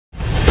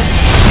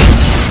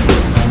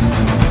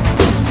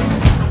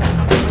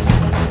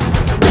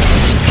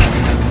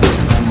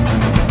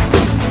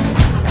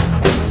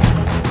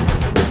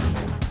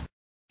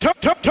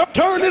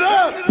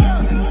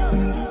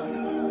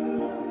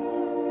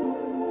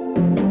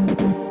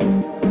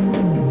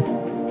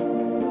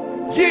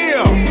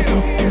Yeah!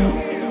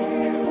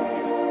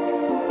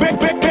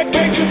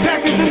 Bass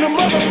attack is in the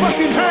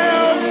motherfucking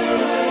house!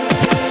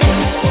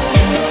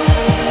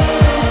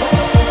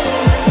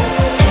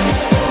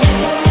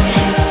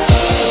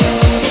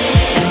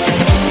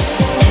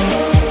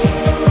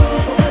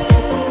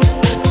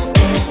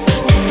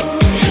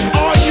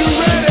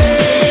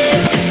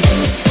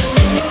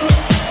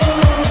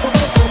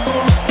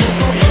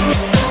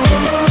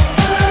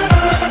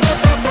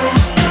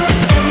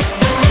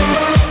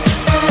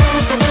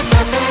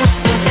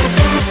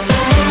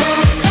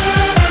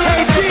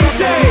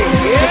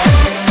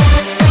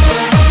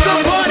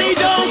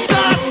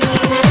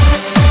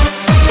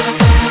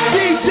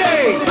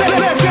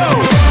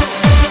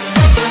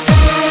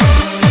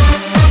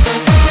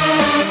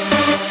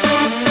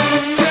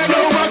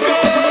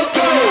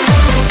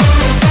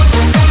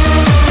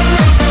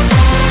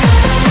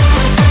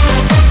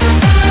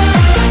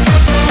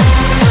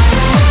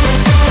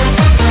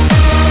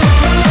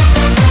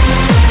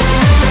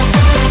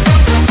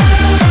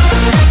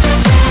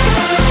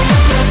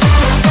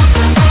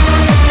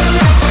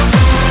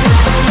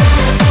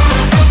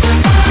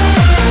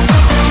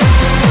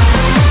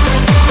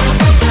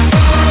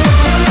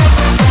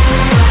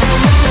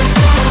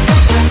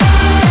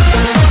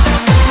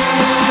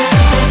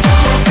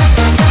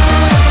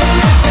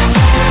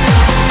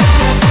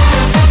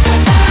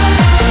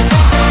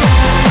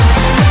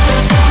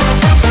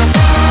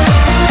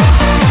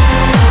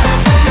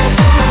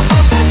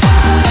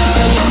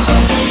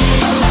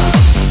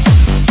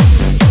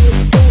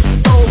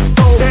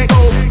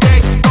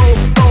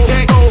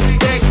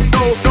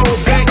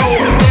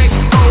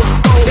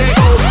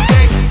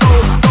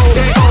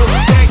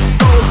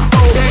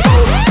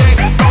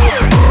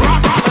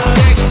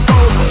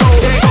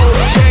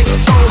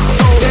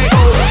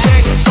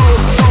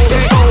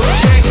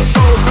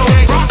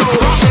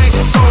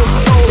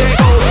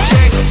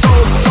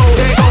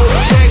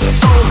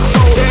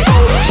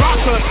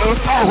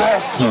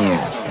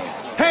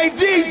 Hey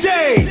DJ,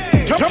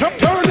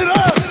 turn it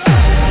up!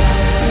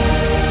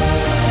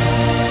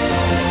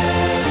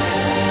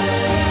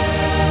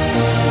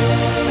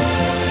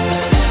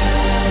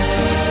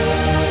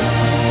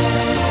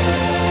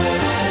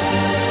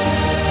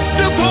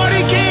 The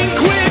party can't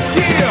quit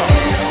here!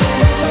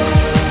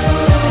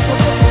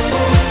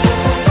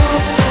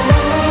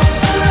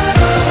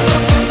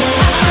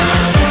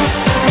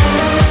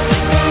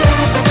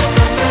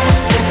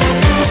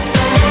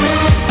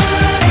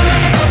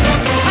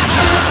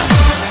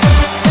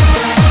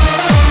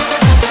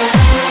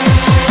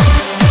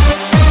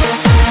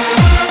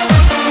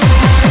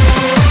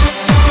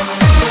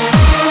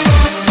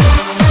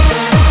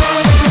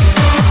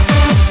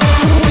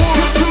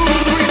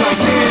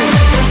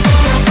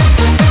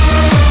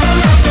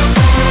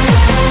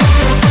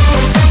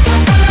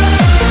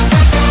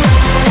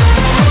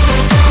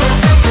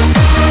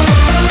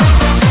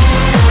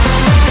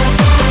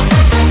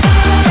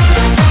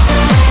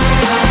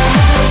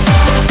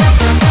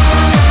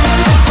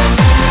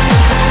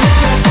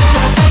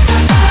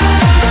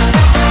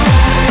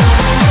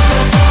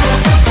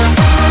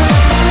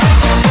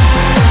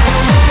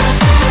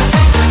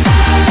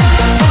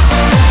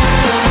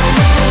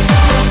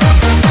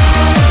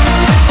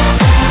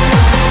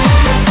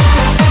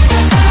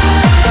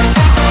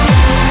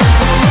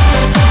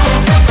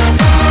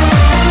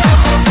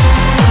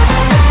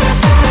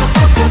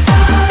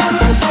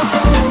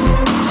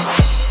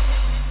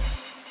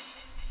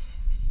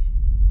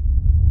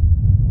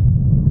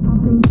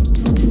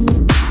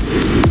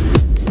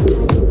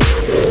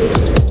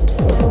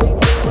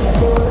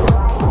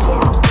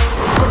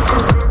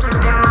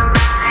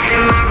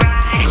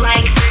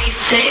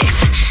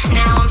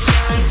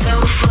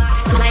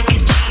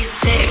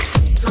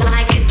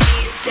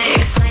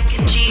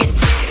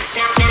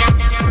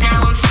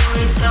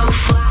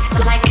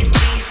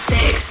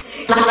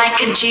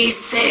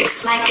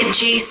 G6, like a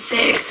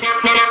G6.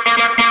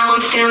 Now I'm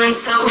feeling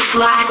so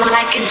fly,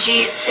 like a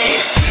G6.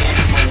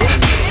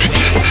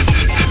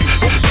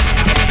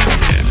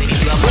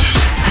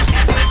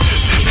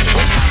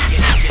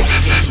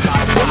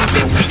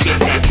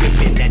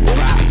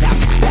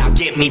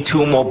 Get me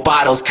 2 more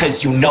bottles,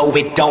 cause you know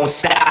it don't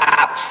stop.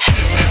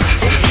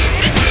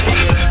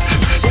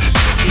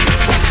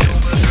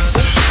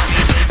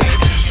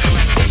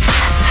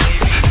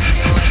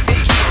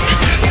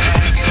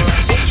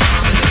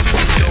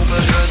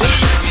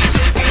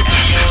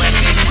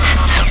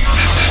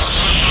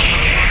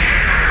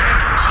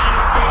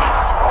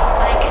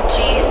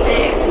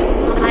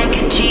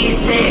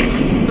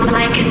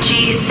 Like a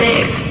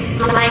G6,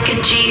 like a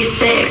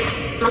G6,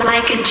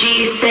 like a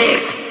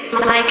G6,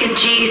 like a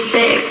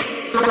G6,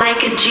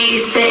 like a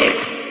G6,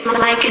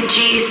 like a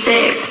G6,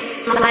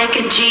 like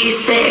a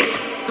G6,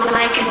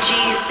 like a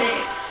G6.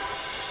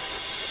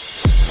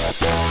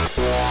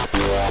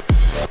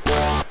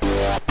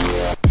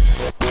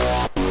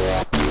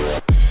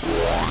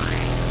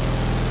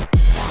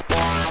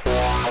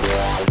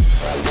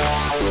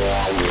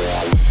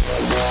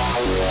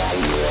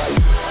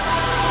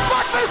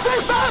 Fuck this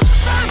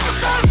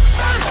system!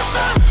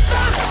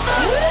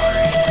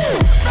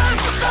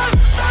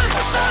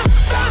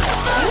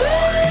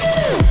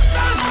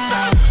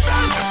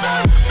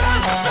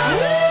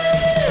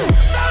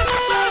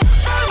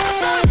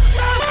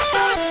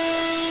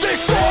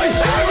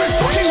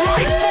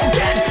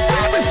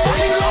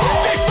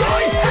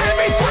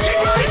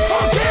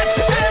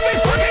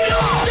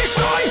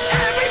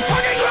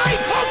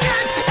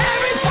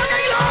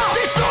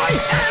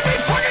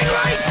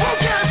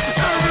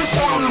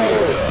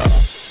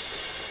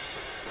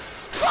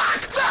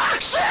 Fuck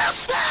the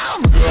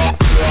system.